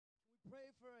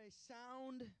for a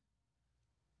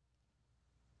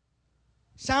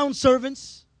sound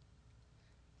servants.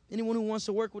 Anyone who wants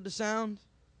to work with the sound.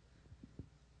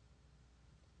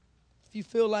 If you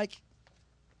feel like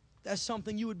that's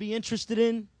something you would be interested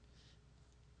in,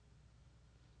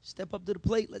 step up to the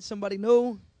plate, let somebody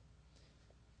know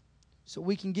so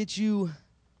we can get you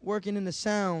working in the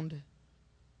sound.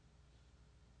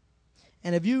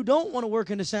 And if you don't want to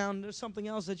work in the sound, there's something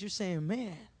else that you're saying,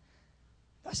 man,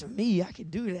 that's me. I can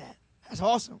do that. That's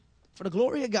awesome. For the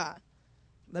glory of God.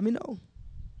 Let me know.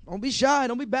 Don't be shy.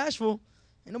 Don't be bashful.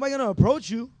 Ain't nobody going to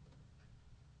approach you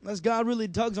unless God really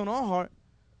tugs on our heart.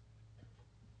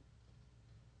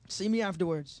 See me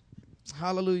afterwards.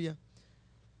 Hallelujah.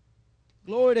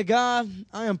 Glory to God.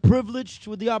 I am privileged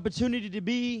with the opportunity to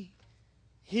be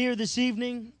here this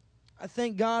evening. I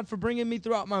thank God for bringing me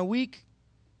throughout my week.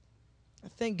 I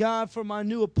thank God for my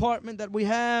new apartment that we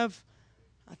have.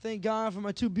 I thank God for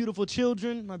my two beautiful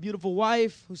children, my beautiful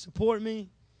wife who support me.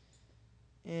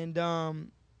 And I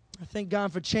thank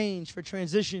God for change, for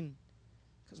transition,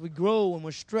 because we grow and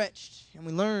we're stretched and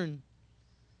we learn.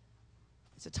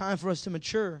 It's a time for us to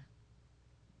mature.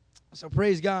 So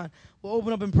praise God. We'll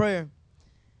open up in prayer.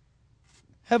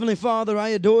 Heavenly Father, I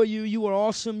adore you. You are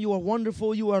awesome. You are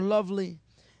wonderful. You are lovely.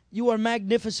 You are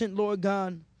magnificent, Lord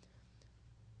God.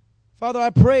 Father, I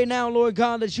pray now, Lord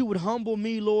God, that you would humble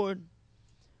me, Lord.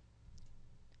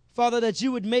 Father, that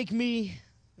you would make me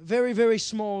very, very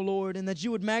small, Lord, and that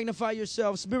you would magnify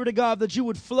yourself. Spirit of God, that you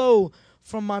would flow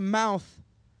from my mouth,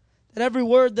 that every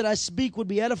word that I speak would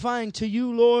be edifying to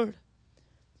you, Lord.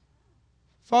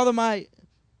 Father, my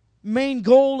main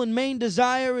goal and main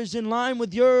desire is in line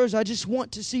with yours. I just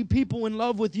want to see people in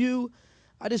love with you.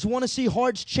 I just want to see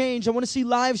hearts change. I want to see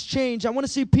lives change. I want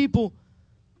to see people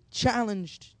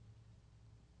challenged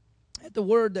at the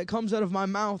word that comes out of my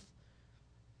mouth.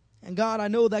 And God, I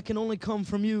know that can only come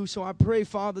from you, so I pray,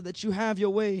 Father, that you have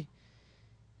your way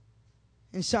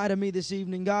inside of me this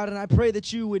evening, God, and I pray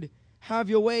that you would have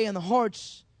your way in the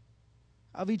hearts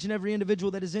of each and every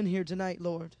individual that is in here tonight,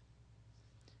 Lord.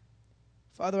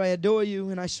 Father, I adore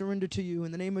you and I surrender to you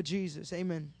in the name of Jesus.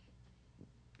 Amen.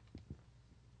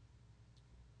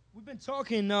 We've been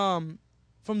talking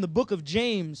from the book of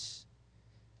James.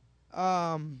 We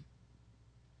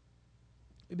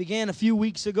began a few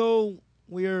weeks ago.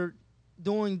 We're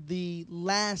doing the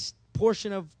last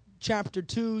portion of chapter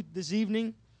 2 this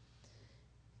evening.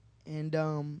 And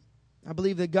I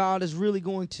believe that God is really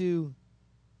going to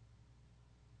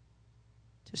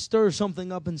stir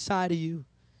something up inside of you.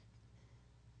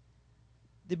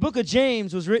 The book of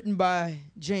James was written by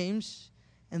James,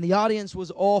 and the audience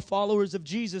was all followers of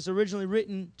Jesus, originally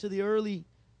written to the early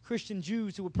Christian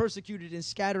Jews who were persecuted and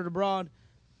scattered abroad.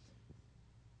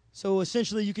 So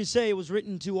essentially you could say it was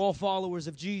written to all followers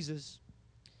of Jesus.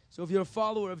 So if you're a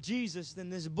follower of Jesus, then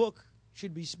this book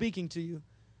should be speaking to you.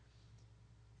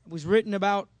 It was written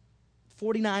about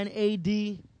 49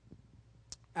 AD,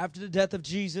 after the death of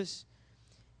Jesus.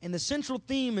 And the central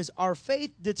theme is our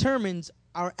faith determines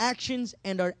our actions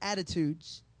and our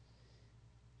attitudes.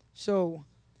 So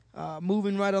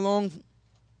moving right along,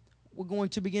 we're going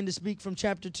to begin to speak from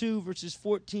chapter 2, verses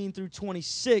 14 through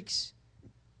 26.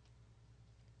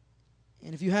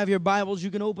 And if you have your Bibles,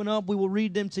 you can open up. We will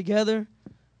read them together.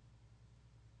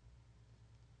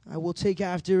 I will take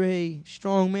after a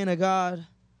strong man of God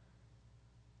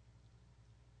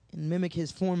and mimic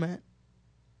his format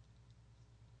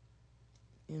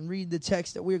and read the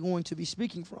text that we're going to be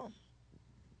speaking from.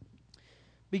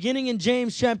 Beginning in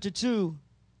James chapter 2,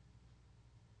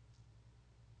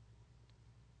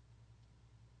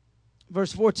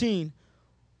 verse 14.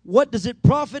 What does it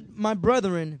profit, my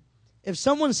brethren, if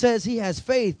someone says he has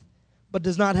faith but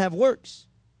does not have works?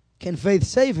 Can faith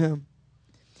save him?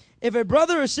 If a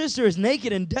brother or sister is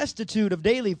naked and destitute of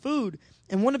daily food,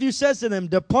 and one of you says to them,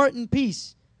 depart in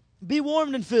peace, be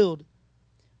warmed and filled,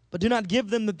 but do not give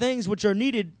them the things which are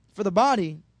needed for the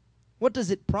body, what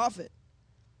does it profit?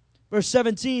 Verse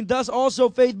 17, thus also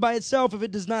faith by itself, if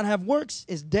it does not have works,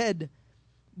 is dead.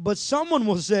 But someone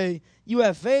will say, you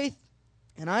have faith,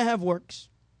 and I have works.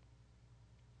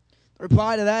 The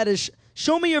reply to that is,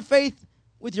 show me your faith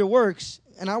with your works,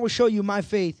 and I will show you my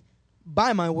faith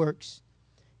by my works.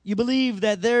 You believe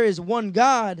that there is one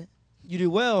God, you do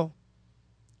well.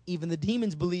 Even the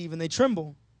demons believe, and they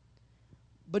tremble.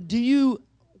 But do you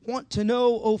want to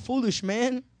know, O foolish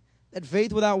man, that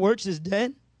faith without works is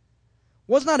dead?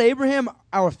 Was not Abraham,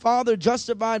 our father,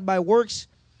 justified by works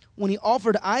when he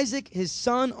offered Isaac, his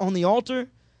son, on the altar?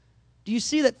 Do you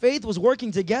see that faith was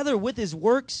working together with his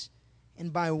works,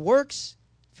 and by works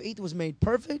faith was made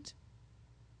perfect?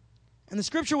 And the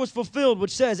scripture was fulfilled,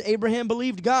 which says, Abraham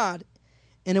believed God,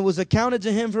 and it was accounted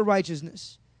to him for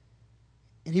righteousness.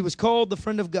 And he was called the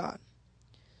friend of God.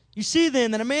 You see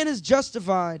then that a man is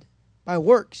justified by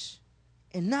works,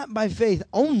 and not by faith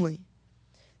only.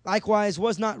 Likewise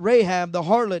was not Rahab the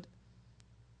harlot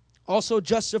also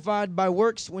justified by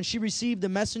works when she received the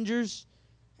messengers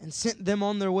and sent them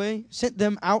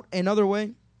out another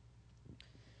way?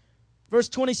 Verse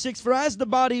 26, for as the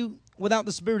body without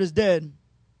the spirit is dead,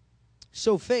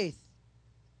 so faith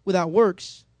without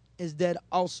works is dead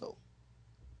also.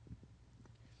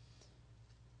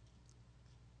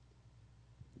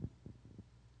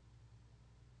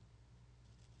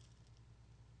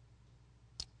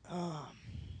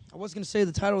 I was going to say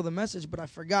the title of the message, but I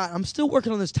forgot. I'm still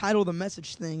working on this title of the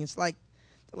message thing. It's like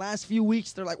the last few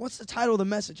weeks, they're like, what's the title of the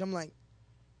message? I'm like,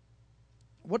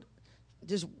 what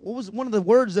was one of the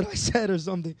words that I said or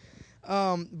something?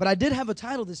 But I did have a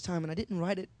title this time, and I didn't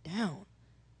write it down.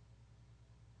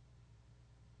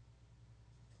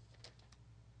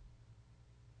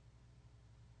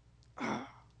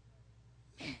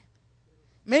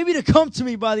 Maybe to come to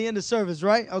me by the end of service,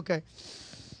 right? Okay.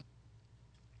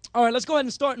 All right, let's go ahead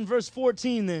and start in verse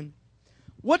 14 then.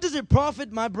 What does it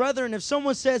profit, my brethren, if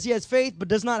someone says he has faith but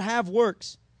does not have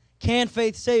works? Can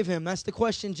faith save him? That's the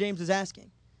question James is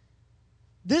asking.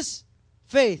 This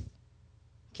faith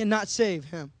cannot save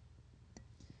him.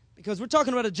 Because we're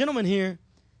talking about a gentleman here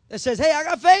that says, hey, I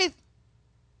got faith,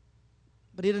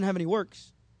 but he didn't have any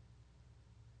works.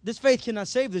 This faith cannot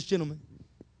save this gentleman.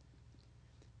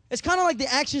 It's kind of like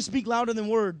the actions speak louder than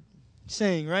word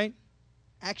saying, right?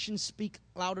 Actions speak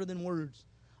louder than words.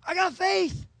 I got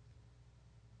faith,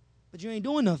 but you ain't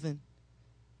doing nothing.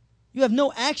 You have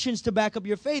no actions to back up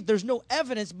your faith. There's no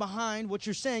evidence behind what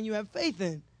you're saying you have faith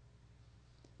in.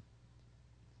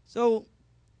 So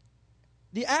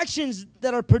the actions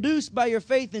that are produced by your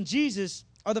faith in Jesus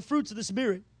are the fruits of the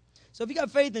Spirit. So if you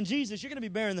got faith in Jesus, you're going to be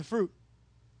bearing the fruit.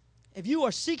 If you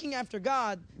are seeking after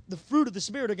God, the fruit of the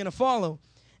Spirit are going to follow.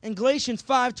 In Galatians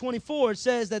 5:24, it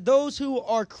says that those who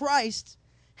are Christ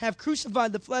have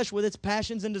crucified the flesh with its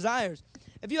passions and desires.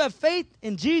 If you have faith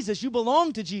in Jesus, you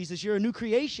belong to Jesus. You're a new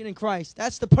creation in Christ.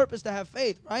 That's the purpose to have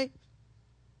faith, right?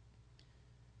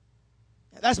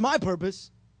 That's my purpose.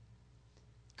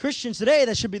 Christians today,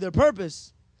 that should be their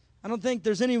purpose. I don't think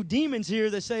there's any demons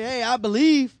here that say, hey, I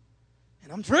believe,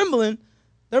 and I'm trembling.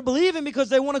 They're believing because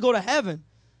they want to go to heaven.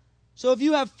 So if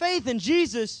you have faith in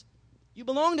Jesus, you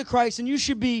belong to Christ, and you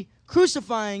should be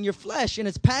crucifying your flesh and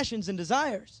its passions and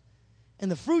desires. And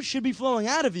the fruit should be flowing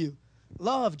out of you.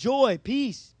 Love, joy,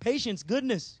 peace, patience,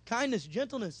 goodness, kindness,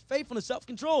 gentleness, faithfulness,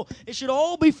 self-control. It should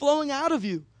all be flowing out of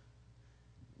you.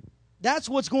 That's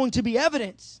what's going to be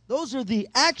evidence. Those are the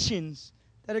actions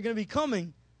that are going to be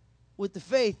coming with the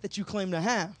faith that you claim to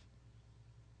have.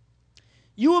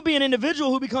 You will be an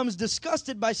individual who becomes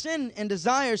disgusted by sin and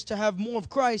desires to have more of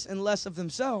Christ and less of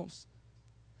themselves.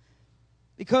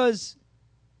 Because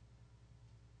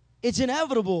it's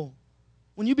inevitable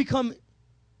when you become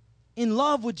in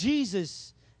love with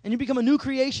Jesus and you become a new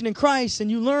creation in Christ and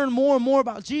you learn more and more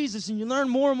about Jesus and you learn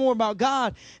more and more about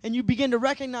God and you begin to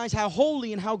recognize how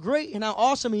holy and how great and how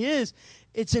awesome He is,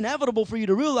 it's inevitable for you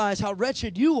to realize how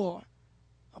wretched you are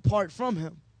apart from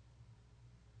Him.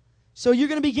 So you're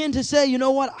going to begin to say, you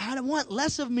know what, I want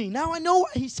less of me. Now I know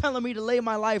why He's telling me to lay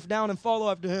my life down and follow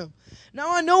after Him.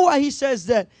 Now I know why He says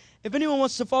that if anyone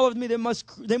wants to follow with me,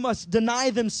 they must deny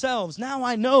themselves. Now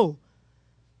I know.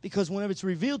 Because whenever it's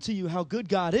revealed to you how good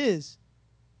God is,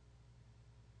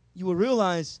 you will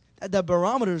realize that the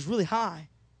barometer is really high.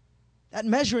 That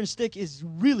measuring stick is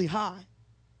really high.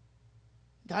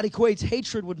 God equates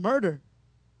hatred with murder.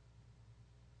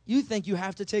 You think you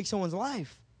have to take someone's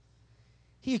life.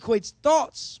 He equates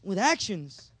thoughts with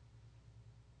actions.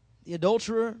 The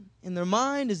adulterer in their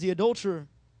mind is the adulterer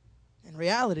in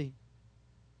reality.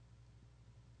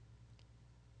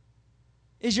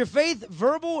 Is your faith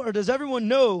verbal, or does everyone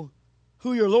know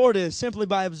who your Lord is simply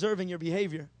by observing your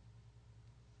behavior?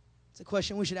 It's a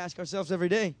question we should ask ourselves every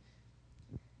day.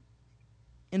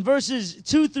 In verses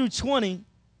 2 through 20,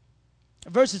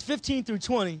 verses 15 through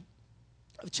 20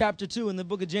 of chapter 2 in the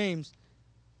book of James,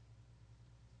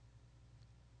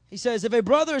 he says, if a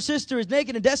brother or sister is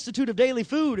naked and destitute of daily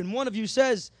food, and one of you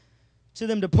says to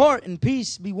them, depart in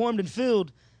peace, be warmed and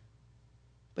filled,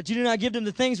 but you do not give them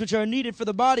the things which are needed for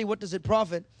the body, what does it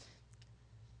profit?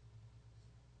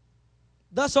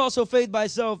 Thus also faith by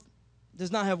itself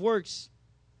does not have works.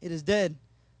 It is dead.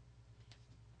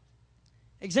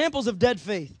 Examples of dead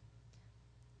faith.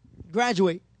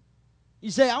 Graduate.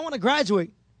 You say, I want to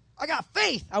graduate. I got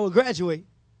faith. I will graduate.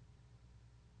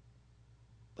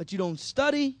 But you don't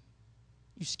study.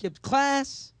 You skipped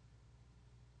class.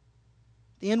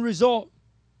 The end result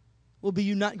will be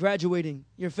you not graduating.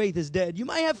 Your faith is dead. You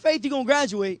might have faith you're going to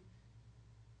graduate,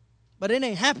 but it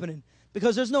ain't happening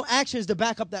because there's no actions to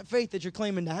back up that faith that you're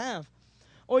claiming to have.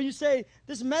 Or you say,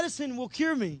 this medicine will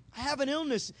cure me. I have an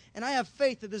illness, and I have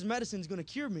faith that this medicine is going to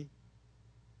cure me.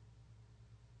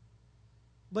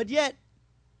 But yet,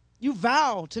 you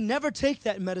vow to never take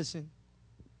that medicine.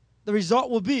 The result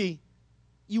will be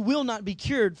you will not be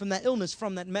cured from that illness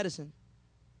from that medicine.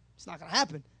 It's not going to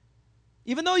happen.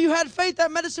 Even though you had faith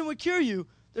that medicine would cure you,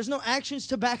 there's no actions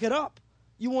to back it up.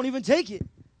 You won't even take it.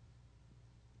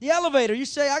 The elevator, you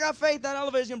say, I got faith that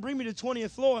elevator is going to bring me to the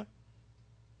 20th floor.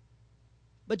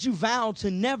 But you vow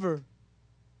to never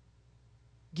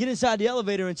get inside the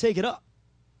elevator and take it up.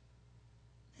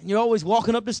 And you're always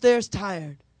walking up the stairs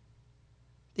tired.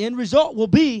 The end result will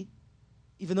be,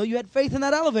 even though you had faith in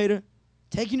that elevator,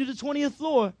 taking you to the 20th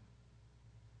floor,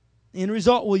 the end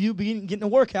result will you be getting a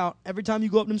workout every time you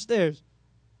go up them stairs.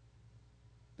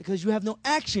 Because you have no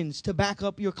actions to back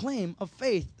up your claim of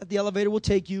faith that the elevator will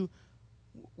take you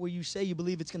where you say you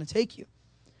believe it's going to take you.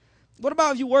 What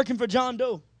about if you're working for John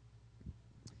Doe?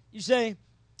 You say,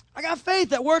 I got faith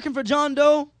that working for John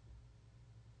Doe,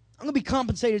 I'm going to be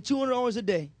compensated $200 a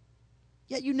day.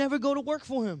 Yet you never go to work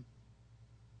for him.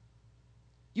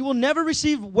 You will never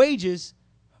receive wages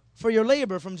for your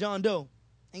labor from John Doe.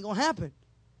 Ain't going to happen.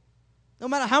 No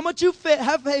matter how much you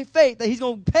have faith that he's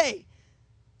going to pay,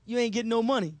 you ain't getting no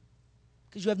money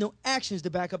because you have no actions to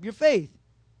back up your faith.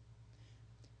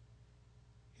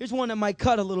 Here's one that might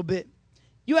cut a little bit.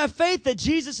 You have faith that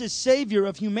Jesus is Savior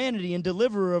of humanity and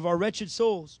deliverer of our wretched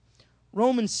souls.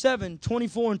 Romans 7,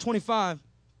 24 and 25.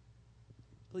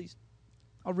 Please,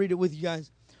 I'll read it with you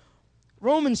guys.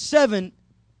 Romans 7,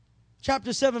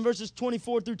 chapter 7, verses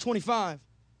 24 through 25.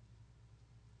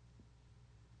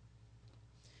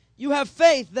 You have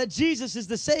faith that Jesus is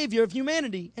the Savior of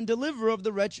humanity and deliverer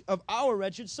of our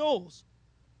wretched souls.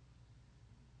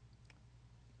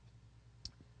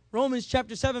 Romans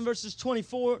chapter 7, verses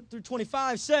 24 through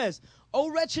 25 says, O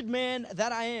wretched man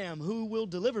that I am, who will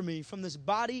deliver me from this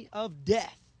body of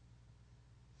death?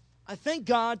 I thank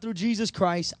God through Jesus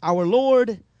Christ, our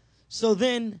Lord. So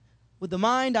then, with the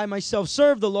mind, I myself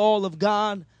serve the law of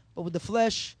God, but with the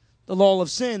flesh, the law of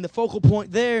sin. The focal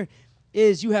point there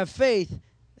is you have faith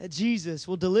that Jesus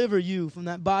will deliver you from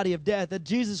that body of death, that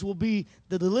Jesus will be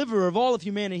the deliverer of all of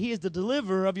humanity. He is the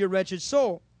deliverer of your wretched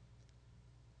soul.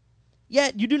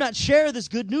 Yet you do not share this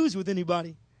good news with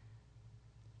anybody.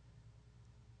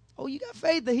 Oh, you got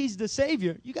faith that he's the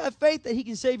Savior. You got faith that he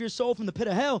can save your soul from the pit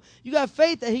of hell. You got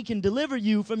faith that he can deliver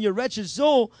you from your wretched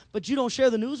soul, but you don't share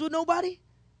the news with nobody?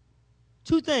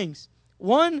 Two things.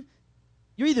 One,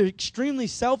 you're either extremely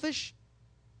selfish,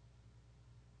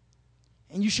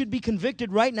 and you should be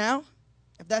convicted right now,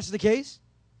 if that's the case.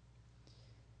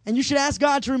 And you should ask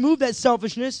God to remove that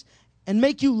selfishness and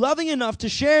make you loving enough to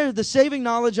share the saving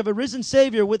knowledge of a risen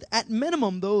Savior with, at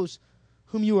minimum, those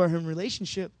whom you are in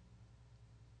relationship.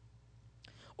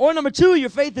 Or number two, your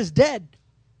faith is dead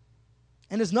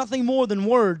and is nothing more than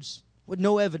words with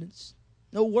no evidence,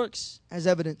 no works as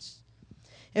evidence.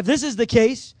 If this is the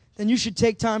case, then you should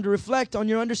take time to reflect on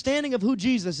your understanding of who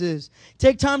Jesus is.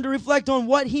 Take time to reflect on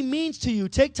what he means to you.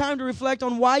 Take time to reflect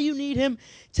on why you need him.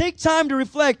 Take time to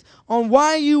reflect on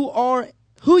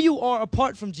who you are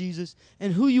apart from Jesus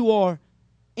and who you are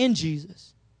in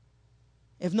Jesus.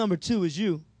 If number two is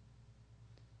you.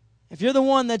 If you're the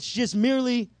one that's just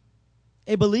merely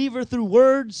a believer through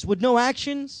words with no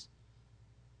actions,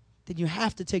 then you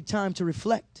have to take time to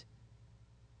reflect.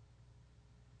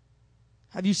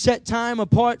 Have you set time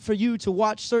apart for you to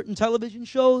watch certain television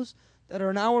shows that are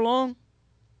an hour long?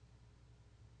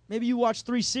 Maybe you watch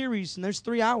 3 series and there's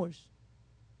 3 hours.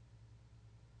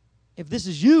 If this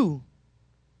is you,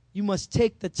 you must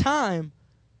take the time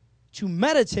to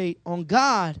meditate on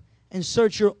God and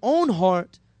search your own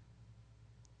heart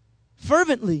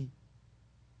fervently.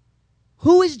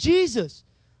 Who is Jesus?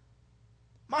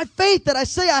 My faith that I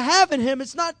say I have in him,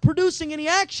 it's not producing any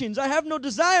actions. I have no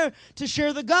desire to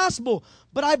share the gospel.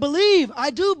 But I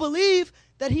do believe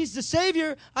that he's the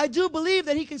Savior. I do believe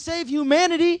that he can save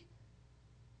humanity.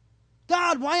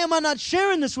 God, why am I not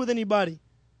sharing this with anybody?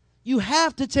 You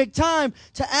have to take time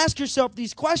to ask yourself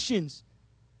these questions.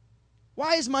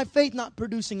 Why is my faith not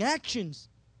producing actions?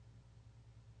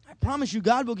 I promise you,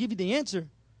 God will give you the answer.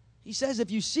 He says if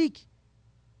you seek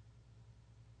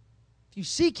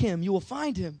him, you will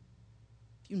find him.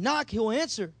 If you knock, he'll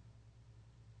answer.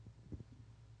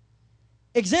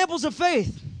 Examples of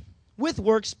faith with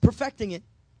works perfecting it.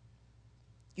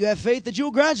 You have faith that you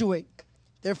will graduate.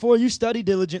 Therefore, you study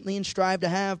diligently and strive to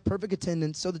have perfect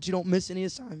attendance so that you don't miss any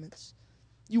assignments.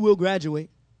 You will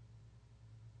graduate.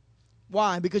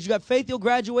 Why? Because you got faith you'll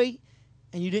graduate,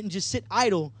 and you didn't just sit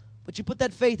idle, but you put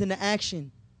that faith into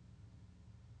action.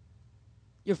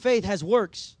 Your faith has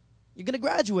works. You're going to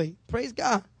graduate. Praise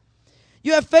God.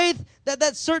 You have faith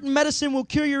that certain medicine will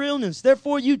cure your illness.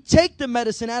 Therefore, you take the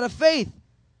medicine out of faith,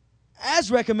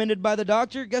 as recommended by the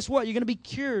doctor. Guess what? You're going to be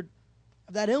cured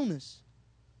of that illness.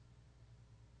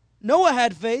 Noah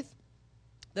had faith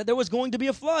that there was going to be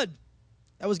a flood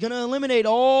that was going to eliminate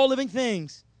all living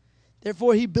things.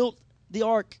 Therefore, he built the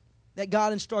ark that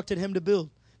God instructed him to build.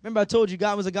 Remember I told you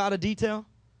God was a God of detail?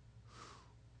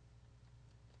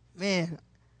 Man,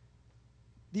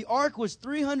 the ark was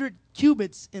 300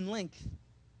 cubits in length.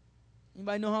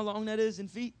 Anybody know how long that is in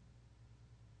feet?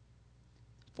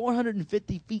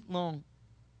 450 feet long.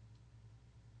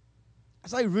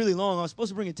 That's like really long. I was supposed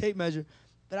to bring a tape measure,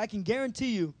 but I can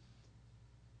guarantee you,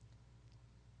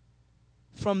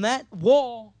 from that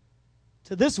wall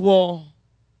to this wall.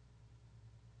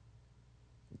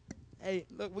 Hey,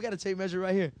 look, we got a tape measure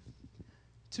right here.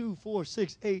 2, 4,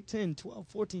 6, 8, 10, 12,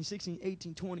 14, 16,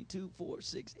 18, 20, 2, 4,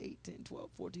 6, 8, 10, 12,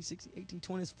 14, 16, 18,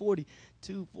 20. It's 40.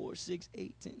 2, 4, 6,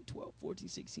 8, 10, 12, 14,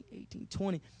 16, 18,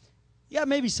 20. You got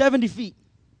maybe 70 feet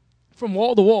from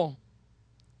wall to wall.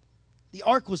 The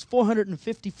ark was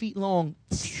 450 feet long.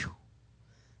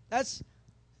 That's,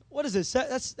 what is this?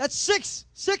 That's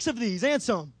six of these and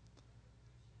some.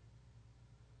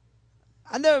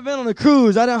 I've never been on a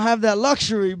cruise. I don't have that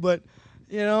luxury, but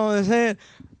you know what I'm saying?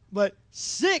 But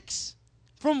 6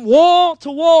 from wall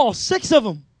to wall, 6 of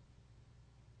them.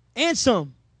 And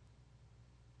some.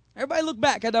 Everybody look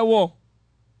back at that wall.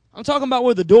 I'm talking about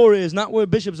where the door is, not where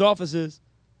Bishop's office is.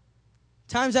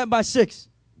 Times that by 6.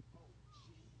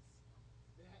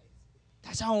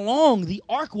 That's how long the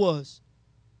ark was.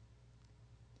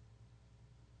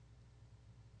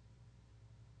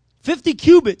 50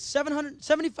 cubits,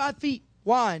 775 feet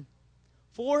wide.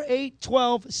 4, 8,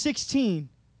 12, 16.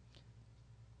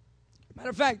 Matter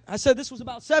of fact, I said this was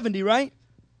about 70, right?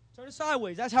 Turn it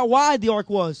sideways. That's how wide the ark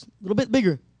was. A little bit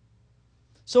bigger.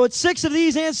 So it's 6 of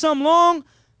these and some long.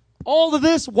 All of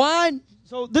this wide.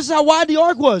 So this is how wide the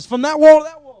ark was. From that wall to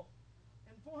that wall.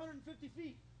 And 450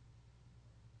 feet.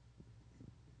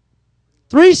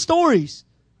 3 stories.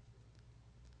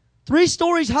 3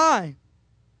 stories high.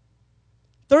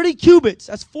 30 cubits.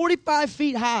 That's 45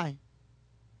 feet high.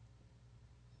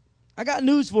 I got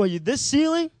news for you. This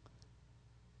ceiling,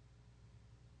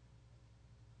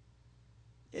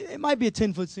 it might be a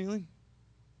 10-foot ceiling.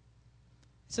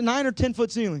 It's a 9 or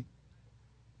 10-foot ceiling.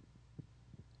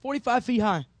 45 feet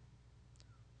high.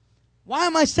 Why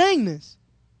am I saying this?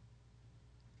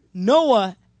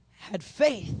 Noah had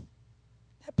faith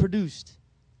that produced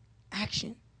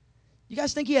action. You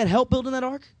guys think he had help building that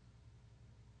ark?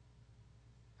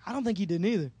 I don't think he did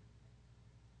neither.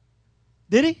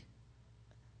 Did he?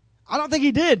 I don't think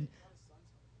he did.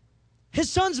 His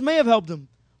sons may have helped him,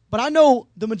 but I know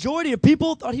the majority of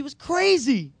people thought he was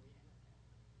crazy.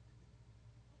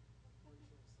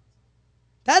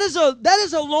 That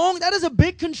is a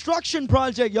big construction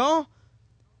project, y'all.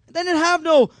 They didn't have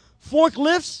no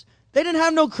forklifts. They didn't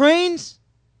have no cranes.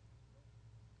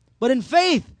 But in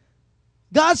faith,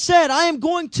 God said, I am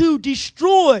going to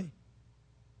destroy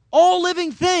all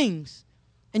living things.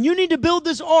 And you need to build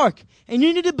this ark. And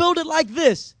you need to build it like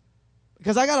this.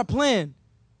 Because I got a plan.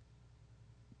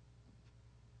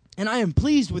 And I am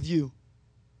pleased with you.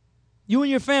 You and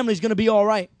your family is going to be all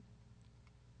right.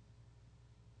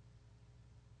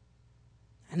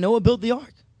 And Noah built the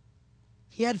ark.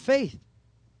 He had faith.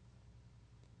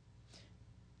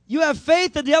 You have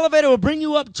faith that the elevator will bring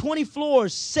you up 20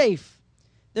 floors safe.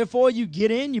 Therefore, you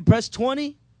get in, you press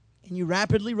 20, and you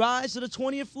rapidly rise to the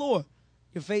 20th floor.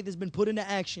 Your faith has been put into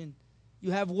action.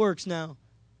 You have works now.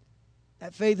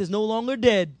 That faith is no longer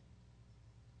dead.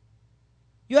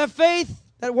 You have faith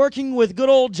that working with good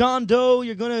old John Doe,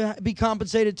 you're going to be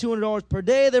compensated $200 per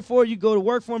day. Therefore, you go to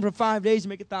work for him for 5 days and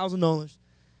make $1,000.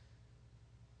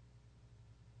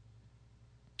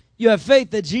 You have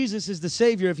faith that Jesus is the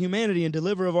Savior of humanity and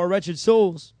deliverer of our wretched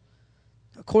souls,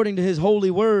 according to his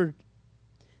holy word.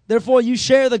 Therefore, you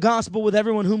share the gospel with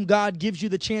everyone whom God gives you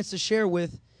the chance to share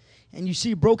with. And you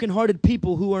see broken-hearted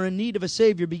people who are in need of a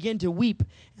Savior begin to weep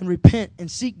and repent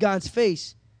and seek God's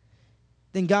face.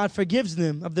 Then God forgives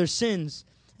them of their sins.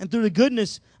 And through the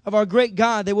goodness of our great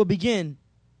God, they will be given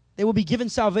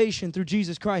salvation through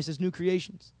Jesus Christ as new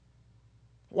creations.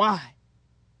 Why?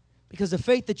 Because the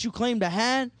faith that you claim to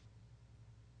have,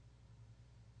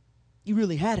 you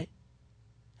really had it.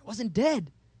 It wasn't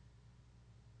dead.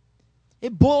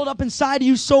 It boiled up inside of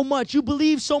you so much. You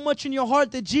believed so much in your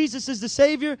heart that Jesus is the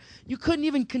Savior, you couldn't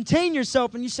even contain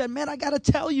yourself. And you said, man, I got to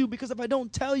tell you, because if I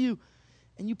don't tell you,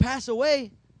 and you pass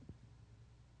away,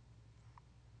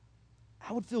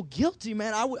 I would feel guilty,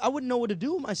 man. I wouldn't know what to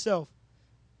do with myself.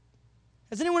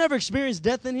 Has anyone ever experienced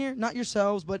death in here? Not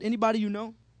yourselves, but anybody you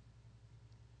know?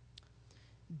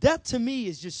 Death to me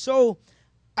is just so,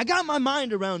 I got my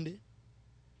mind around it.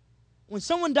 When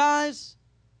someone dies,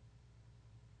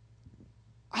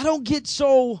 I don't get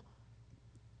so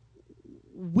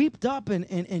weeped up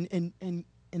and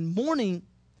mourning,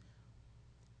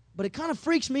 but it kind of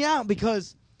freaks me out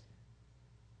because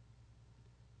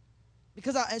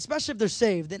especially if they're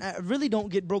saved, then I really don't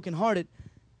get brokenhearted.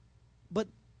 But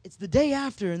it's the day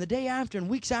after and the day after and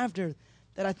weeks after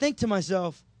that I think to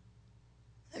myself,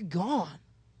 they're gone.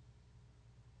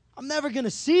 I'm never going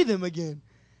to see them again.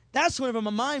 That's whenever my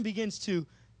mind begins to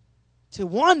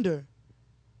wander.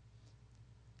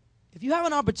 If you have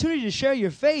an opportunity to share your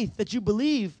faith that you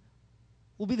believe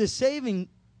will be the saving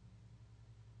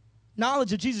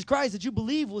knowledge of Jesus Christ, that you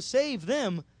believe will save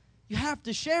them, you have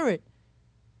to share it.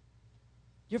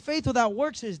 Your faith without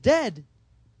works is dead.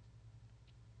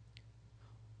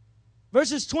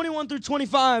 Verses 21 through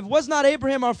 25. Was not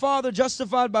Abraham our father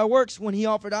justified by works when he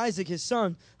offered Isaac his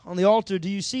son on the altar? Do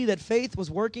you see that faith was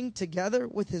working together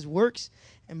with his works,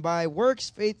 and by works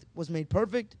faith was made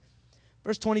perfect?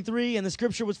 Verse 23, and the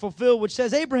scripture was fulfilled, which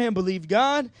says, Abraham believed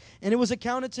God, and it was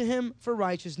accounted to him for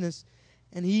righteousness,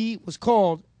 and he was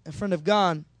called a friend of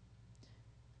God.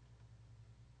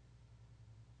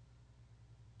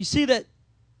 You see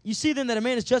then that a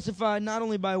man is justified not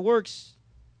only by works,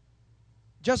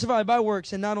 justified by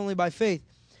works and not only by faith.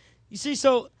 You see,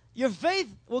 so your faith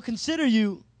will consider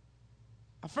you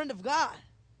a friend of God.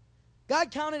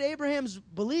 God counted Abraham's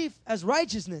belief as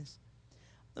righteousness.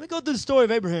 Let me go through the story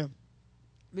of Abraham,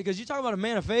 because you talk about a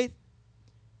man of faith.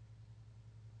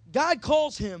 God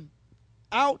calls him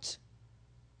out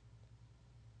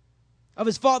of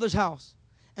his father's house.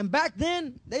 And back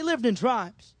then, they lived in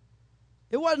tribes.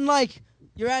 It wasn't like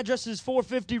your address is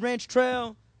 450 Ranch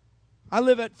Trail. I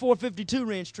live at 452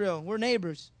 Ranch Trail. We're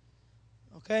neighbors.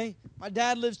 Okay? My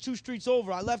dad lives 2 streets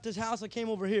over. I left his house. I came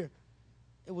over here.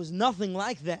 It was nothing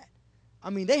like that. I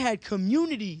mean, they had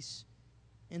communities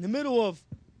in the middle of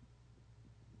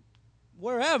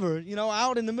wherever,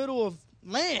 out in the middle of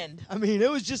land. I mean,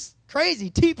 it was just crazy.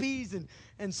 Teepees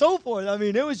and so forth. I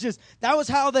mean, it was just, that was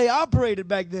how they operated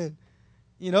back then,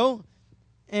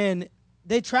 And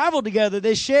they traveled together.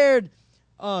 They shared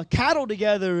cattle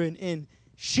together and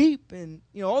sheep and,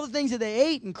 all the things that they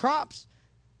ate and crops.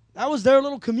 That was their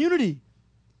little community.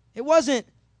 It wasn't,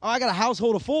 I got a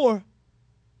household of 4.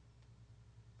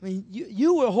 I mean,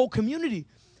 you were a whole community.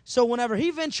 So whenever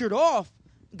he ventured off,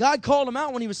 God called him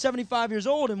out when he was 75 years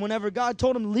old, and whenever God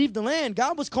told him to leave the land,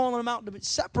 God was calling him out to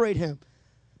separate him.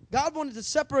 God wanted to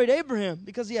separate Abraham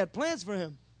because he had plans for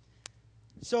him.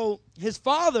 So his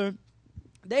father,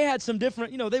 they had some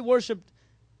different, they worshiped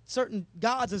certain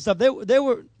gods and stuff. They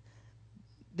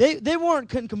weren't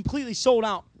completely sold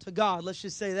out to God, let's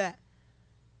just say that.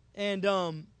 And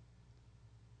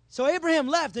so Abraham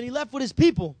left, and he left with his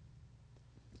people.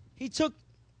 He took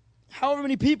however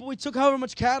many people, he took however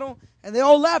much cattle, and they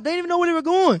all left. They didn't even know where they were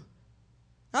going.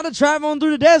 How to travel on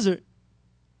through the desert.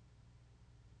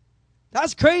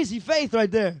 That's crazy faith right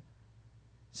there.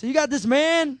 So you got this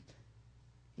man,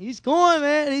 he's going,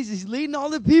 man. He's leading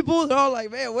all the people. They're all like,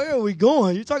 man, where are we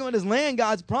going? You're talking about this land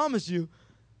God's promised you.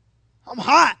 I'm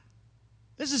hot.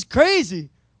 This is crazy.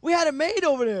 We had it made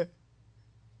over there.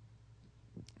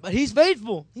 But he's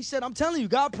faithful. He said, I'm telling you,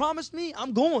 God promised me,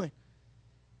 I'm going.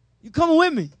 You coming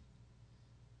with me?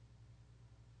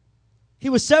 He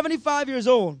was 75 years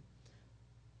old.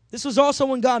 This was also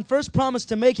when God first promised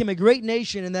to make him a great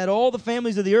nation and that all the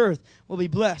families of the earth will be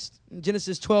blessed. In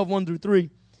Genesis 12, 1 through 3.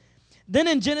 Then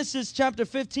in Genesis chapter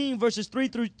 15, verses 3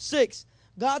 through 6,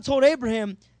 God told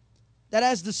Abraham that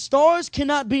as the stars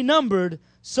cannot be numbered,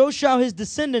 so shall his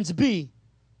descendants be.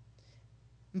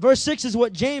 Verse 6 is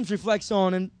what James reflects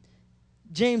on. In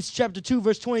James chapter 2,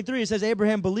 verse 23, it says,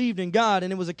 Abraham believed in God,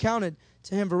 and it was accounted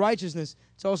to him for righteousness.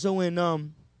 It's also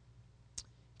in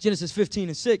Genesis 15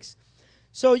 and 6.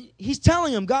 So he's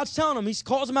telling him, God's telling him, he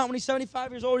calls him out when he's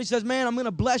 75 years old. He says, man, I'm going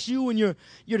to bless you and your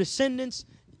descendants.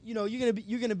 You're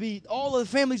going to be, all of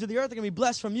the families of the earth are going to be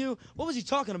blessed from you. What was he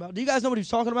talking about? Do you guys know what he was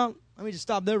talking about? Let me just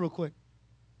stop there real quick.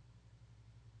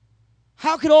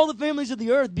 How could all the families of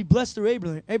the earth be blessed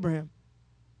through Abraham?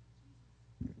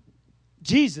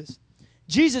 Jesus.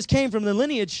 Jesus came from the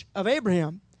lineage of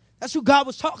Abraham. That's who God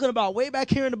was talking about way back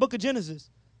here in the book of Genesis.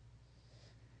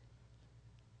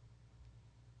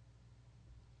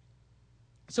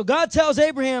 So God tells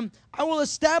Abraham, I will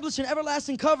establish an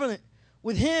everlasting covenant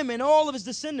with him and all of his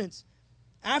descendants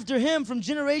after him from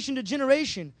generation to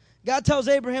generation. God tells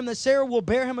Abraham that Sarah will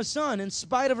bear him a son in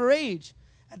spite of her age.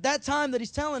 At that time that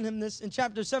he's telling him this in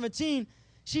chapter 17,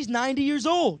 she's 90 years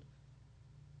old.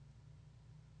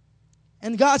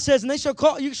 And God says, and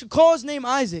you should call his name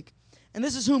Isaac. And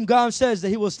this is whom God says that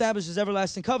he will establish his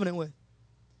everlasting covenant with.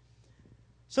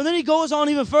 So then he goes on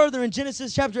even further in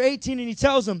Genesis chapter 18, and he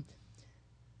tells him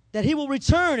that he will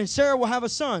return and Sarah will have a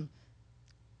son.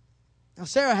 Now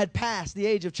Sarah had passed the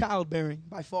age of childbearing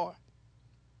by far.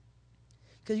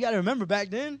 Because you got to remember, back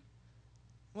then,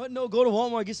 go to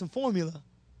Walmart and get some formula.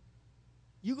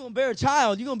 You're going to bear a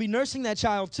child, you're going to be nursing that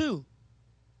child too.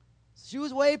 She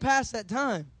was way past that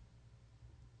time.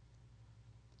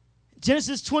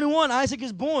 Genesis 21, Isaac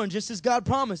is born just as God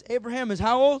promised. Abraham is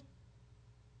how old?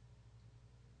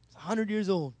 100 years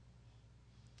old.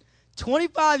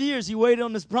 25 years he waited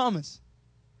on this promise.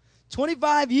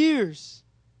 25 years,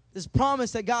 this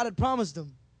promise that God had promised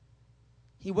him.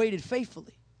 He waited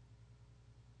faithfully.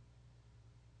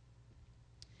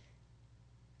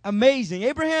 Amazing.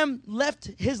 Abraham left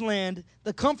his land,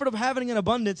 the comfort of having an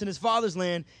abundance in his father's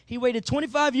land. He waited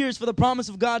 25 years for the promise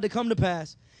of God to come to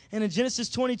pass. And in Genesis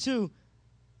 22,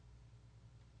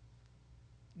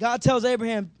 God tells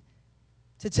Abraham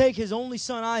to take his only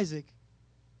son Isaac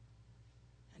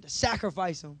and to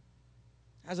sacrifice him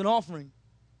as an offering.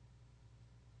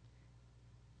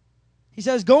 He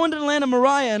says, go into the land of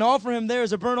Moriah and offer him there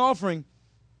as a burnt offering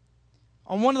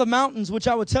on one of the mountains which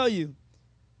I will tell you.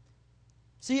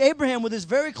 See, Abraham, with his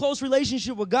very close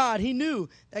relationship with God, he knew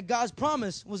that God's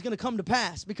promise was going to come to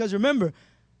pass. Because remember,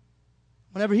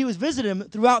 whenever he was visiting him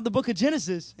throughout the book of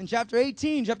Genesis, in chapter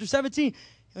 18, chapter 17,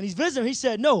 when he's visiting him, he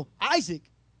said, no, Isaac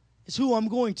is who I'm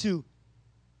going to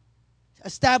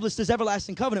establish this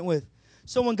everlasting covenant with.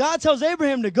 So when God tells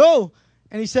Abraham to go,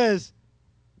 and he says,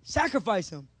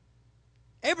 sacrifice him,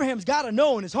 Abraham's got to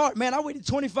know in his heart, man, I waited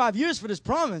 25 years for this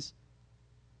promise.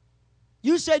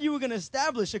 You said you were going to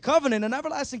establish a covenant, an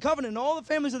everlasting covenant, and all the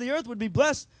families of the earth would be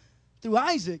blessed through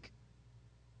Isaac.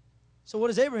 So what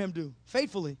does Abraham do?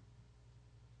 Faithfully.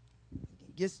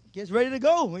 Gets ready to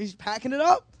go. He's packing it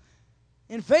up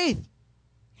in faith.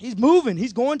 He's moving.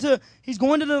 He's going to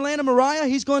the land of Moriah.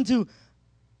 He's going to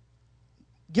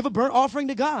give a burnt offering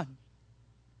to God.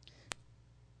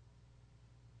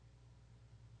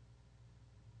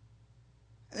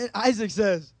 And Isaac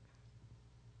says,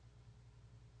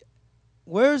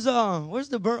 Where's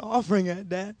the burnt offering at,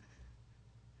 Dad?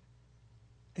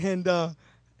 And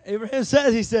Abraham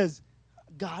says,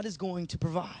 God is going to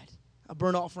provide a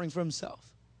burnt offering for himself.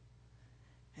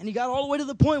 And he got all the way to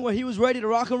the point where he was ready to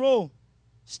rock and roll,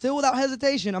 still without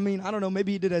hesitation. I mean, I don't know,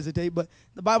 maybe he did hesitate, but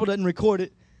the Bible doesn't record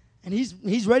it. And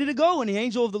he's ready to go, and the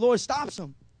angel of the Lord stops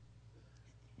him.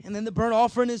 And then the burnt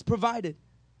offering is provided.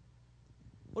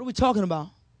 What are we talking about?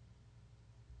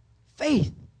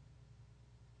 Faith.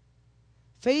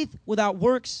 Faith without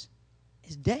works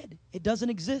is dead. It doesn't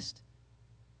exist.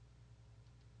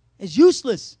 It's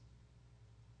useless.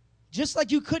 Just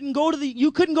like you couldn't go to the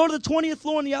 20th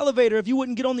floor in the elevator if you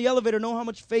wouldn't get on the elevator, know how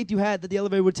much faith you had that the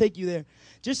elevator would take you there.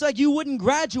 Just like you wouldn't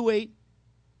graduate,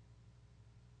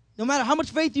 no matter how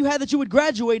much faith you had that you would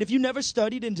graduate, if you never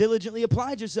studied and diligently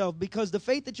applied yourself, because the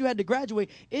faith that you had to graduate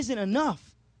isn't enough.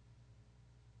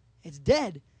 It's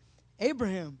dead.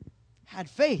 Abraham had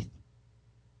faith.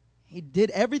 He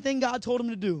did everything God told him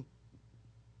to do.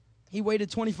 He waited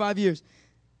 25 years.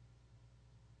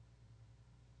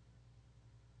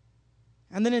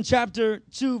 And then in chapter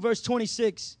 2, verse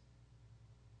 26,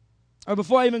 or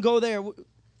before I even go there,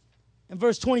 in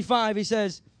verse 25, he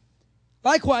says,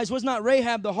 likewise, was not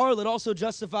Rahab the harlot also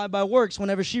justified by works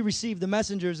whenever she received the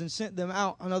messengers and sent them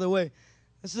out another way?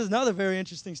 This is another very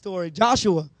interesting story.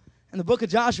 Joshua, in the book of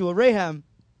Joshua, Rahab,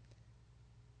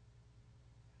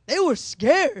 they were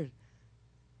scared.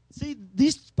 See,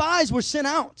 these spies were sent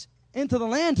out into the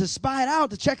land to spy it out,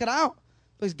 to check it out,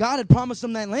 because God had promised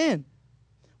them that land.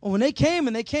 Well, when they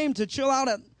came to chill out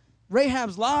at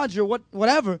Rahab's lodge or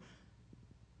whatever,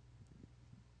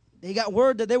 they got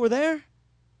word that they were there.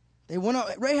 They went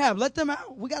out, Rahab, let them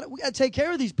out. We got to take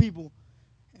care of these people.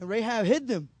 And Rahab hid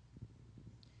them.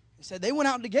 He said they went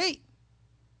out the gate.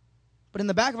 But in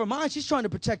the back of her mind, she's trying to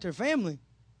protect her family,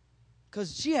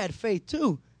 because she had faith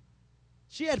too.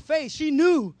 She had faith. She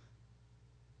knew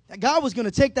that God was going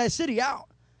to take that city out,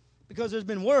 because there's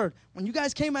been word. When you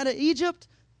guys came out of Egypt,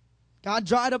 God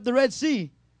dried up the Red Sea.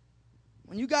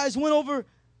 When you guys went over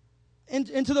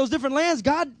into those different lands,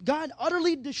 God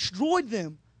utterly destroyed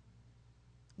them.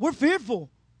 We're fearful.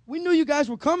 We knew you guys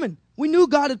were coming. We knew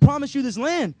God had promised you this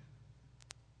land.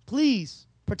 Please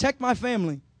protect my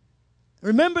family.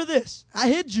 Remember this. I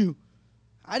hid you.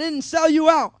 I didn't sell you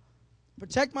out.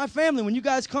 Protect my family. When you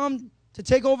guys come to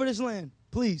take over this land,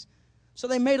 please. So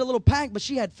they made a little pact, but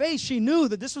she had faith. She knew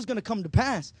that this was going to come to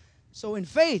pass. So in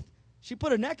faith, she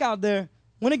put her neck out there,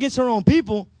 went against her own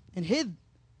people, and hid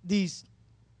these.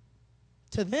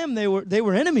 To them, they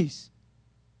were enemies.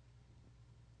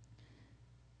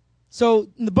 So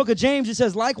in the book of James, it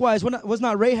says, likewise, was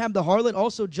not Rahab the harlot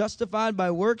also justified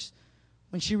by works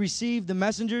when she received the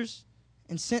messengers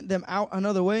and sent them out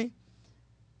another way?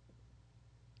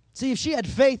 See, if she had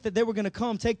faith that they were going to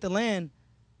come take the land,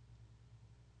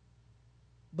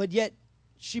 but yet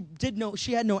she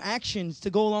had no actions to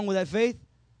go along with that faith,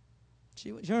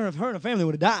 her and her family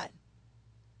would have died.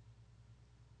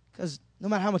 Because no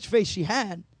matter how much faith she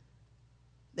had,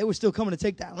 they were still coming to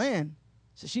take that land.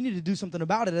 So she needed to do something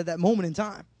about it at that moment in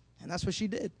time. And that's what she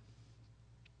did.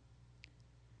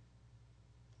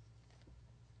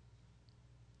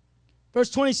 Verse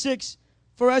 26,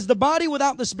 for as the body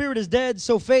without the spirit is dead,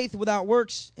 so faith without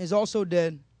works is also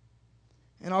dead.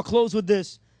 And I'll close with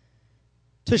this.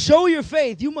 To show your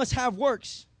faith, you must have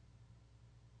works.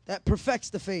 That perfects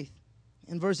the faith.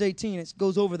 In verse 18, it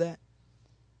goes over that.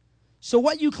 So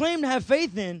what you claim to have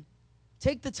faith in,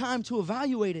 take the time to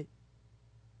evaluate it.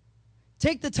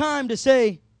 Take the time to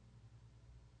say,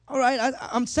 all right,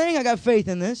 I'm saying I got faith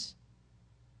in this,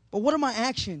 but what are my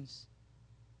actions?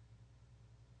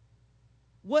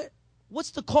 What's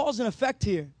the cause and effect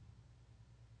here?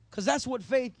 Because that's what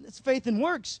it's faith and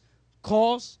works.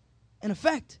 Cause and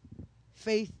effect.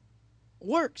 Faith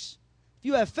works. If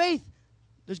you have faith,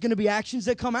 there's going to be actions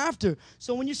that come after.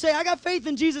 So when you say, I got faith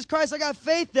in Jesus Christ, I got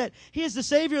faith that he is the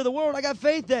Savior of the world, I got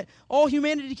faith that all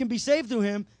humanity can be saved through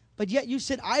him, but yet you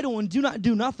sit idle and do not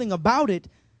do nothing about it,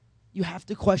 you have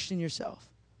to question yourself.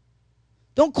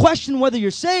 Don't question whether you're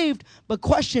saved, but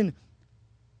question,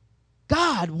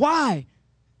 God, why?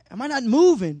 Am I not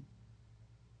moving?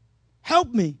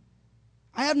 Help me.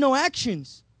 I have no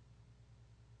actions.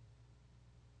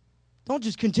 Don't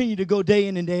just continue to go day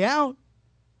in and day out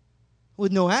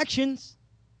with no actions.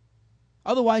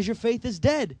 Otherwise, your faith is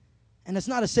dead. And it's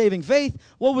not a saving faith.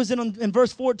 What was it in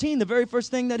verse 14, the very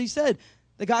first thing that he said?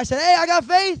 The guy said, hey, I got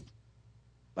faith,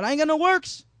 but I ain't got no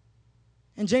works.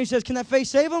 And James says, can that faith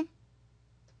save him?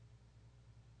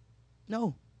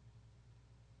 No.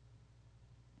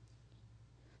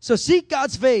 So seek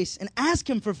God's face and ask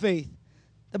him for faith.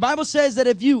 The Bible says that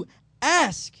if you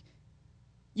ask,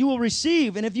 you will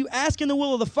receive. And if you ask in the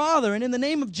will of the Father and in the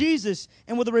name of Jesus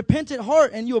and with a repentant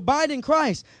heart and you abide in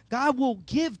Christ, God will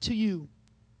give to you.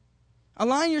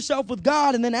 Align yourself with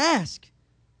God and then ask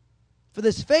for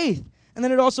this faith. And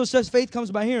then it also says faith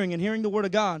comes by hearing, and hearing the word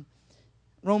of God.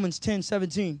 Romans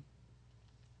 10:17.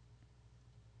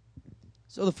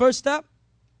 So the first step,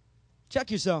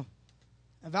 check yourself.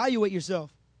 Evaluate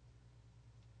yourself.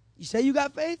 You say you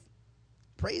got faith?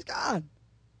 Praise God.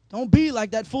 Don't be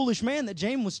like that foolish man that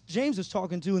James was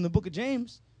talking to in the book of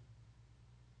James.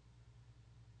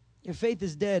 Your faith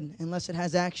is dead unless it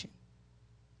has action.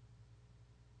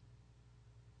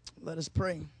 Let us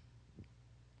pray.